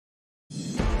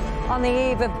On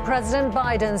the eve of President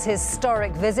Biden's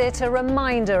historic visit, a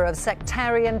reminder of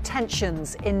sectarian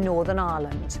tensions in Northern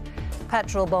Ireland.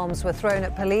 Petrol bombs were thrown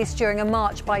at police during a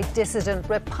march by dissident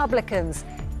Republicans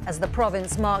as the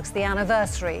province marks the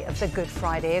anniversary of the Good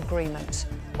Friday Agreement.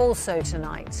 Also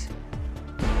tonight.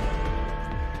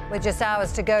 With just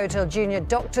hours to go till junior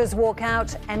doctors walk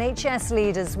out, NHS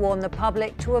leaders warn the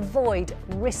public to avoid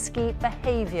risky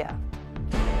behaviour.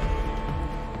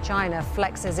 China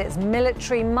flexes its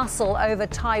military muscle over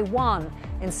Taiwan,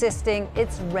 insisting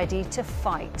it's ready to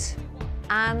fight.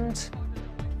 And...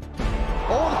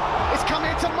 oh, it's coming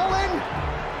to Mullin!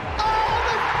 Oh,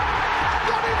 they've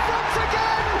got in front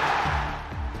again!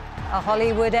 A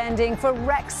Hollywood ending for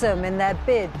Wrexham in their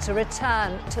bid to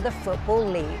return to the Football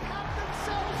League.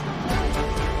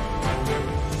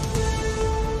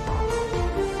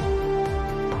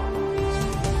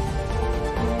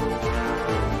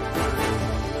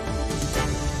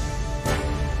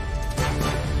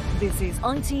 This is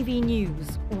DanTV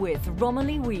News with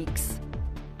Romilly Weeks.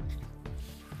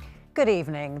 Good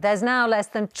evening. There's now less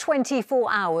than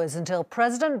 24 hours until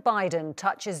President Biden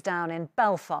touches down in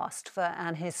Belfast for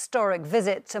an historic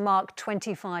visit to mark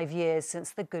 25 years since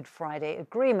the Good Friday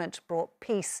Agreement brought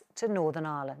peace to Northern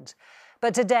Ireland.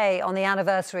 But today, on the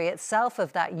anniversary itself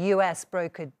of that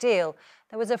US-brokered deal,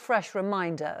 there was a fresh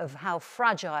reminder of how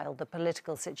fragile the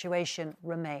political situation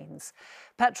remains.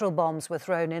 Petrol bombs were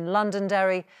thrown in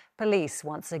Londonderry, police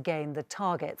once again the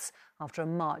targets after a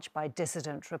march by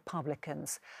dissident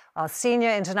Republicans. Our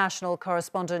senior international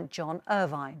correspondent John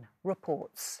Irvine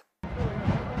reports.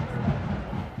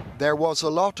 There was a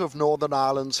lot of Northern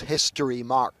Ireland's history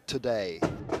marked today.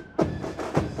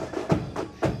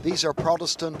 These are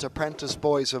Protestant apprentice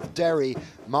boys of Derry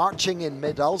marching in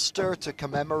mid-Ulster to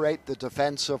commemorate the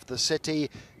defence of the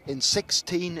city in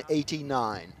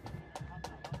 1689.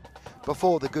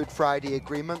 Before the Good Friday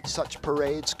Agreement, such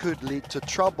parades could lead to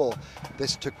trouble.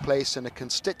 This took place in a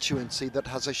constituency that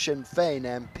has a Sinn Féin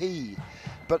MP.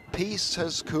 But peace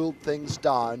has cooled things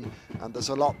down and there's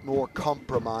a lot more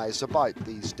compromise about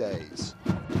these days.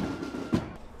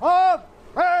 Hey,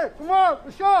 come on,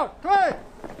 let's go, quick!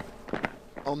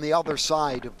 On the other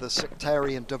side of the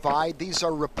sectarian divide, these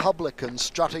are Republicans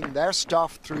strutting their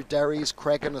stuff through Derry's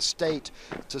Cregan estate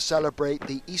to celebrate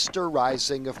the Easter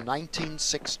Rising of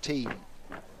 1916.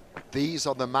 These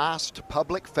are the masked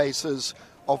public faces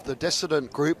of the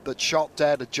dissident group that shot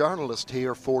dead a journalist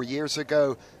here 4 years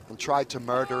ago and tried to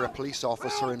murder a police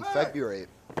officer in February.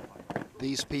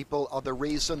 These people are the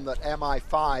reason that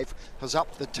MI5 has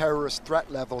upped the terrorist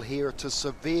threat level here to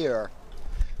severe.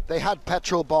 They had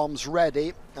petrol bombs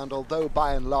ready, and although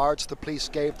by and large the police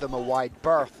gave them a wide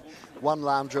berth, one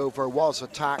Land Rover was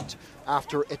attacked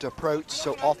after it approached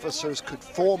so officers could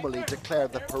formally declare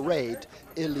the parade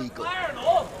illegal.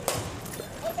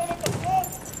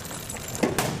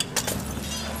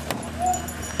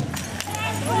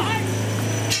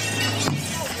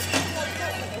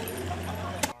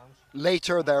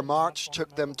 Later, their march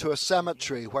took them to a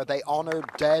cemetery where they honoured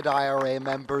dead IRA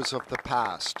members of the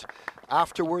past.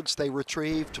 Afterwards, they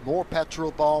retrieved more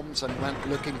petrol bombs and went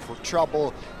looking for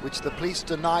trouble, which the police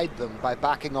denied them by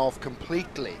backing off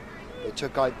completely. They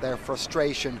took out their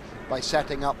frustration by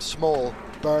setting up small,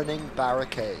 burning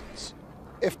barricades.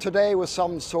 If today was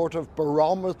some sort of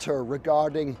barometer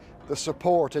regarding the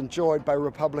support enjoyed by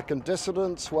Republican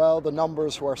dissidents, well, the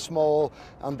numbers were small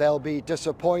and they'll be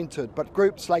disappointed. But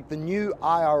groups like the new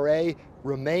IRA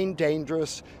remain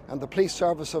dangerous, and the Police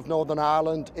Service of Northern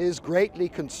Ireland is greatly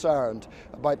concerned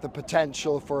about the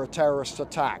potential for a terrorist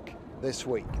attack this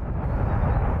week.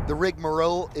 The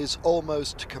rigmarole is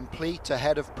almost complete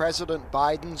ahead of President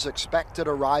Biden's expected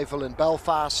arrival in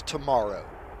Belfast tomorrow.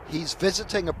 He's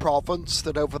visiting a province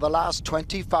that over the last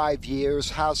 25 years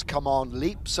has come on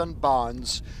leaps and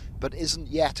bounds, but isn't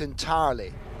yet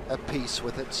entirely at peace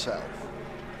with itself.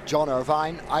 John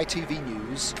Irvine, ITV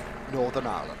News, Northern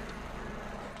Ireland.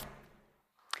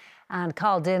 And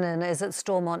Carl Dinnan is at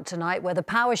Stormont tonight, where the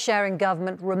power-sharing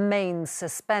government remains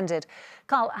suspended.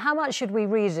 Carl, how much should we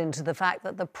read into the fact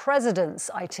that the president's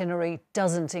itinerary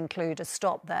doesn't include a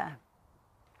stop there?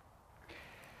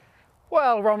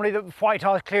 Well, Romilly, the White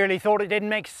House clearly thought it didn't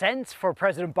make sense for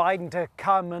President Biden to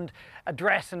come and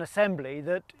address an assembly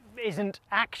that isn't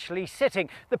actually sitting.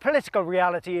 The political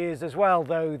reality is as well,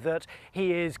 though, that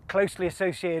he is closely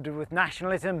associated with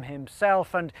nationalism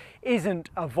himself and isn't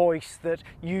a voice that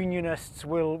unionists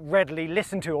will readily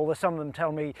listen to, although some of them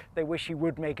tell me they wish he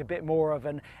would make a bit more of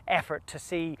an effort to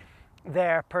see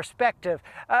their perspective.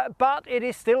 But it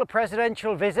is still a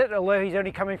presidential visit, although he's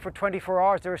only coming for 24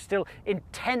 hours. There is still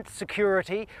intense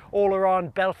security all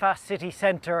around Belfast city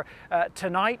centre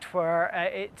tonight, where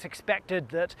it's expected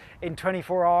that in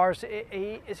 24 hours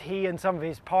he and some of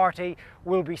his party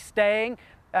will be staying.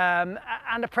 And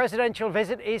a presidential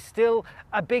visit is still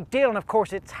a big deal, and of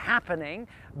course it's happening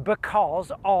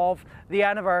because of the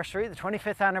anniversary, the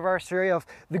 25th anniversary of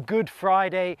the Good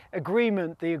Friday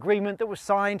Agreement, the agreement that was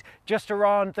signed just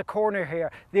around the corner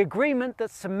here, the agreement that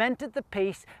cemented the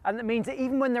peace and that means that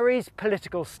even when there is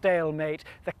political stalemate,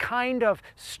 the kind of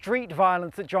street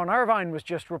violence that John Irvine was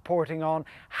just reporting on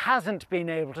hasn't been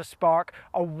able to spark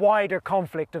a wider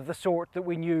conflict of the sort that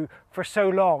we knew for so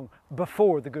long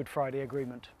before the Good Friday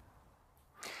Agreement.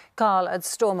 Carl at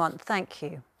Stormont, thank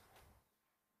you.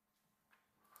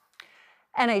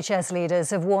 NHS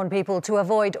leaders have warned people to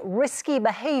avoid risky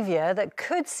behaviour that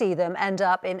could see them end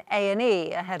up in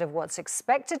A&E ahead of what's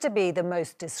expected to be the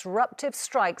most disruptive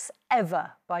strikes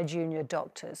ever by junior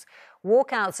doctors.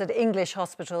 Walkouts at English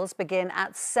hospitals begin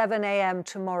at 7 a.m.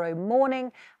 tomorrow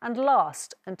morning and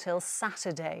last until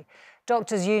Saturday.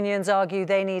 Doctors' unions argue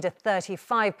they need a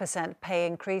 35% pay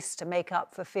increase to make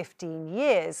up for 15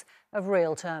 years of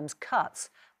real terms cuts.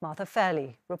 Martha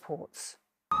Fairley reports.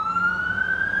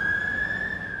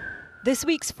 This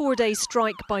week's four-day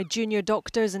strike by junior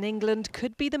doctors in England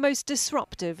could be the most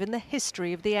disruptive in the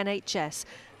history of the NHS,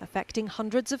 affecting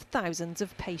hundreds of thousands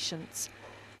of patients.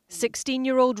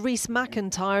 16-year-old Rhys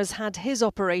McIntyre's had his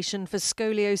operation for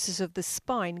scoliosis of the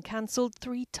spine cancelled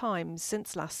 3 times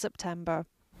since last September.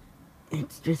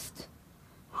 It's just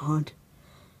hard.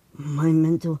 My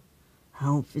mental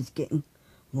health is getting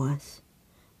worse.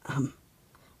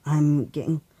 I'm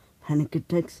getting panic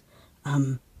attacks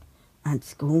at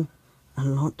school a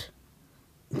lot,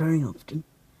 very often,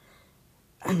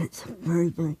 and it's very,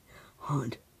 very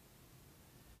hard.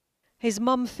 His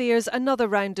mum fears another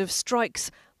round of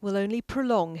strikes will only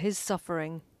prolong his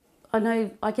suffering. I know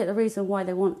I get the reason why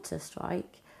they want to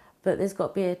strike, but there's got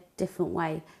to be a different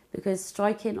way, because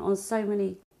striking on so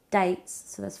many dates,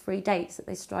 so there's 3 dates that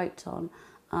they striked on,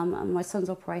 and my son's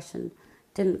operation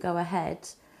didn't go ahead.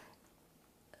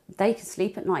 They can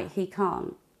sleep at night, he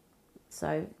can't.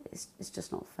 So it's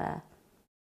just not fair.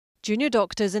 Junior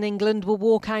doctors in England will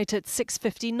walk out at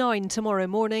 6:59 tomorrow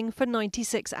morning for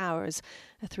 96 hours.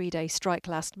 A 3-day strike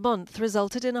last month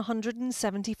resulted in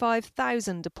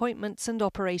 175,000 appointments and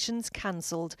operations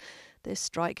cancelled. This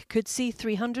strike could see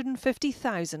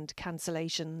 350,000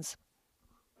 cancellations.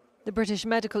 The British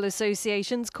Medical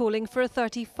Association's calling for a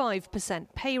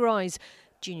 35% pay rise.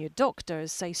 Junior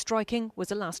doctors say striking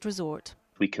was a last resort.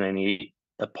 We can only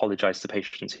apologise to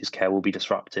patients whose care will be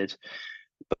disrupted.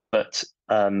 But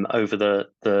over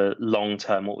the long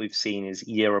term, what we've seen is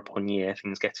year upon year,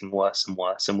 things getting worse and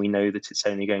worse. And we know that it's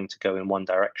only going to go in one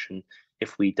direction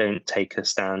if we don't take a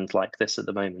stand like this at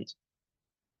the moment.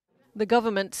 The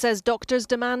government says doctors'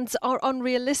 demands are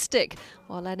unrealistic,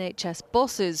 while NHS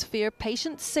bosses fear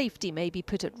patient safety may be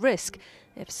put at risk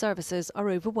if services are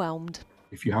overwhelmed.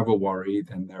 If you have a worry,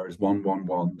 then there is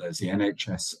 111. There's the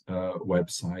NHS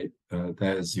website.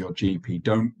 There's your GP.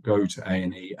 Don't go to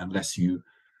A&E unless you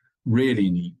really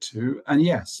need to. And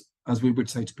yes, as we would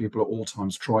say to people at all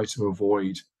times, try to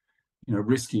avoid,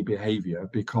 risky behaviour,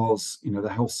 because, the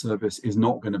health service is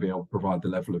not going to be able to provide the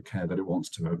level of care that it wants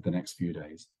to over the next few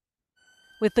days.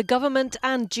 With the government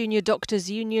and junior doctors'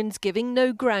 unions giving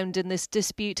no ground in this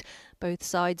dispute, both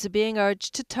sides are being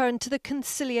urged to turn to the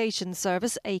conciliation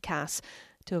service ACAS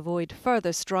to avoid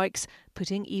further strikes,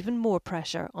 putting even more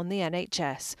pressure on the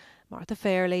NHS. Martha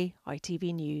Fairley,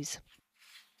 ITV News.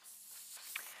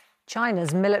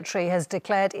 China's military has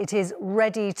declared it is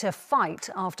ready to fight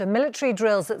after military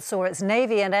drills that saw its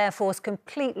Navy and Air Force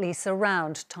completely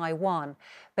surround Taiwan.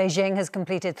 Beijing has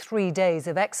completed 3 days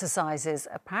of exercises,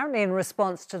 apparently in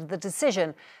response to the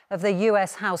decision of the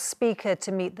US House Speaker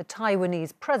to meet the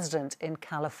Taiwanese president in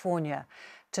California.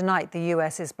 Tonight, the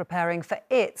US is preparing for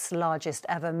its largest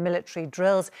ever military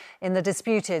drills in the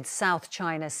disputed South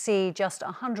China Sea, just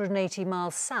 180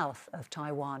 miles south of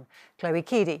Taiwan. Chloe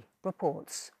Keedy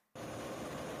reports.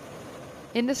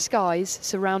 In the skies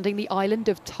surrounding the island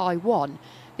of Taiwan,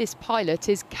 this pilot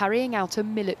is carrying out a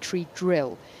military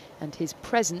drill, and his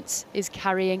presence is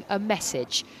carrying a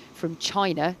message from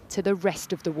China to the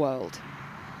rest of the world.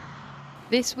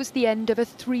 This was the end of a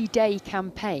 3-day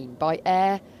campaign by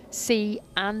air, sea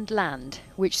and land,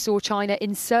 which saw China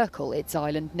encircle its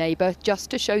island neighbour just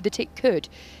to show that it could,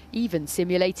 even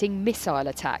simulating missile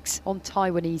attacks on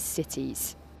Taiwanese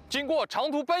cities. 经过长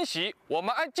途奔袭，我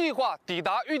们按计划抵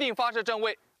达预定发射阵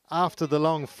位。After the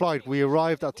long flight, we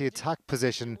arrived at the attack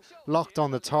position, locked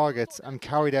on the targets and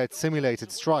carried out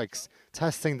simulated strikes,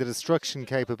 testing the destruction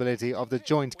capability of the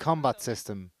Joint Combat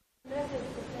System.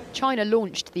 China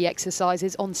launched the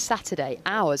exercises on Saturday,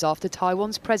 hours after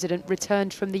Taiwan's president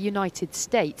returned from the United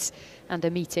States and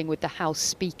a meeting with the House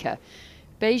Speaker.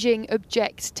 Beijing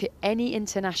objects to any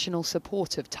international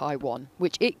support of Taiwan,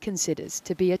 which it considers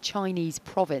to be a Chinese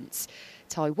province.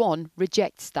 Taiwan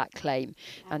rejects that claim,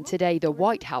 and today the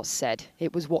White House said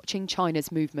it was watching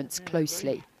China's movements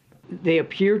closely. They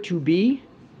appear to be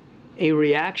a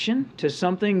reaction to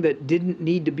something that didn't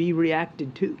need to be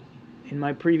reacted to in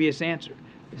my previous answer.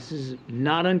 This is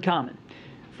not uncommon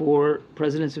for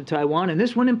presidents of Taiwan, and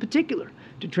this one in particular,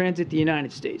 to transit the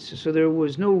United States. So there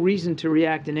was no reason to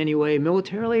react in any way,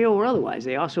 militarily or otherwise.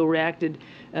 They also reacted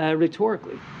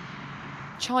rhetorically.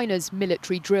 China's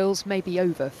military drills may be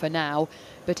over for now,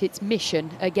 but its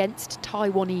mission against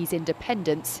Taiwanese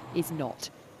independence is not.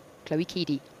 Chloe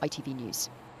Keedy, ITV News.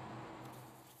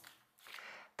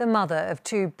 The mother of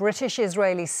two British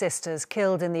Israeli sisters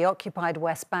killed in the occupied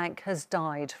West Bank has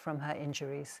died from her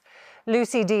injuries.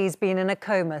 Lucy D's been in a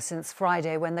coma since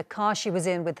Friday when the car she was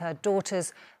in with her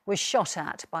daughters was shot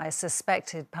at by a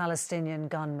suspected Palestinian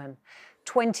gunman.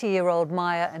 20-year-old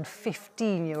Maya and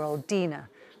 15-year-old Dina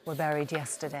were buried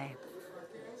yesterday.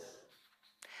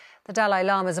 The Dalai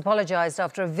Lama has apologised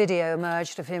after a video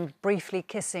emerged of him briefly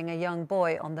kissing a young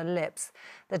boy on the lips.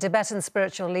 The Tibetan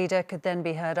spiritual leader could then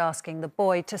be heard asking the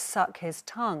boy to suck his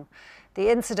tongue. The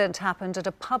incident happened at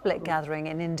a public gathering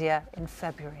in India in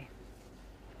February.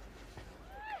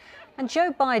 And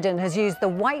Joe Biden has used the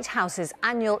White House's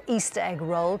annual Easter egg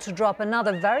roll to drop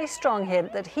another very strong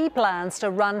hint that he plans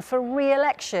to run for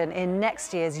re-election in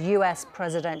next year's US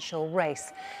presidential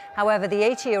race. However, the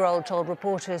 80-year-old told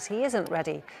reporters he isn't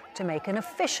ready to make an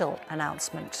official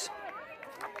announcement.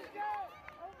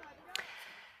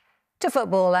 To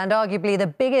football, and arguably the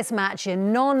biggest match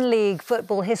in non-league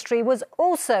football history was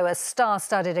also a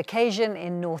star-studded occasion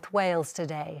in North Wales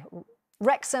today.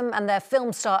 Wrexham and their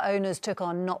film star owners took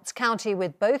on Notts County,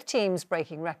 with both teams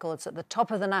breaking records at the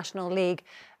top of the National League.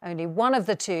 Only one of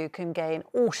the two can gain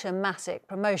automatic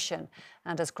promotion.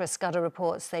 And as Chris Scudder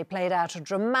reports, they played out a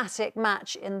dramatic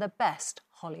match in the best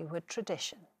Hollywood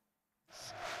tradition.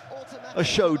 A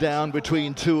showdown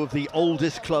between two of the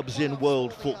oldest clubs in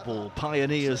world football.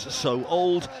 Pioneers so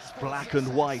old, black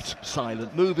and white,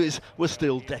 silent movies were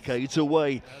still decades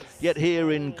away. Yet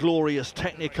here in glorious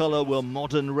Technicolor were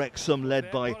modern Wrexham, led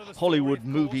by Hollywood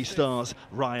movie stars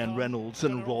Ryan Reynolds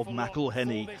and Rob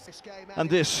McElhenney. And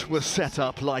this was set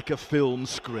up like a film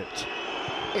script.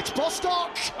 It's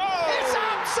Bostock! Oh! It's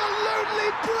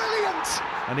absolutely brilliant!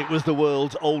 And it was the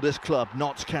world's oldest club,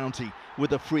 Notts County,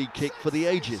 with a free kick for the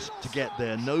ages to get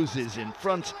their noses in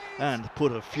front and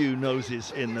put a few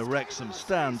noses in the Wrexham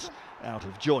stands out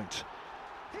of joint.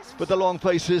 But the long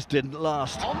faces didn't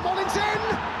last. On Mullins in,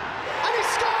 and he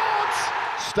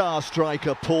scored! Star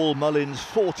striker Paul Mullins'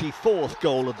 44th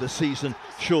goal of the season,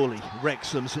 surely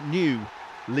Wrexham's new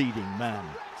leading man.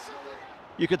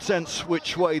 You could sense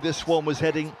which way this one was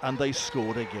heading, and they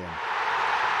scored again.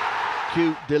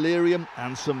 Cue delirium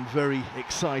and some very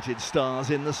excited stars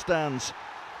in the stands.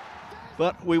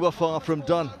 But we were far from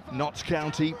done. Notts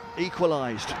County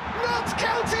equalised. Notts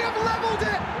County have levelled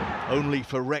it! Only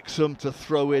for Wrexham to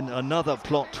throw in another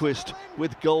plot twist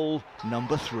with goal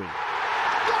number 3. Got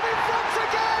in front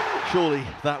again! Surely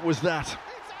that was that.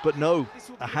 But no,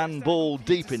 a handball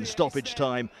deep in stoppage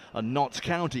time, and Notts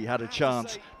County had a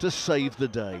chance to save the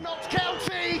day. Notts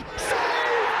County saved!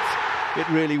 It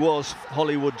really was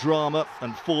Hollywood drama,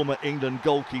 and former England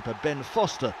goalkeeper Ben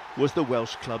Foster was the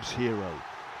Welsh club's hero.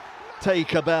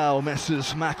 Take a bow,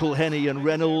 Messrs McElhenney and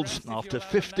Reynolds. After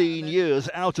 15 years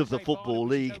out of the Football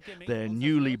League, their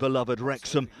newly beloved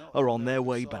Wrexham are on their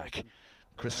way back.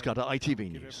 Chris Scudder,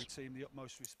 ITV News.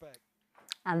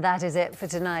 And that is it for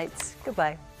tonight.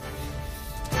 Goodbye.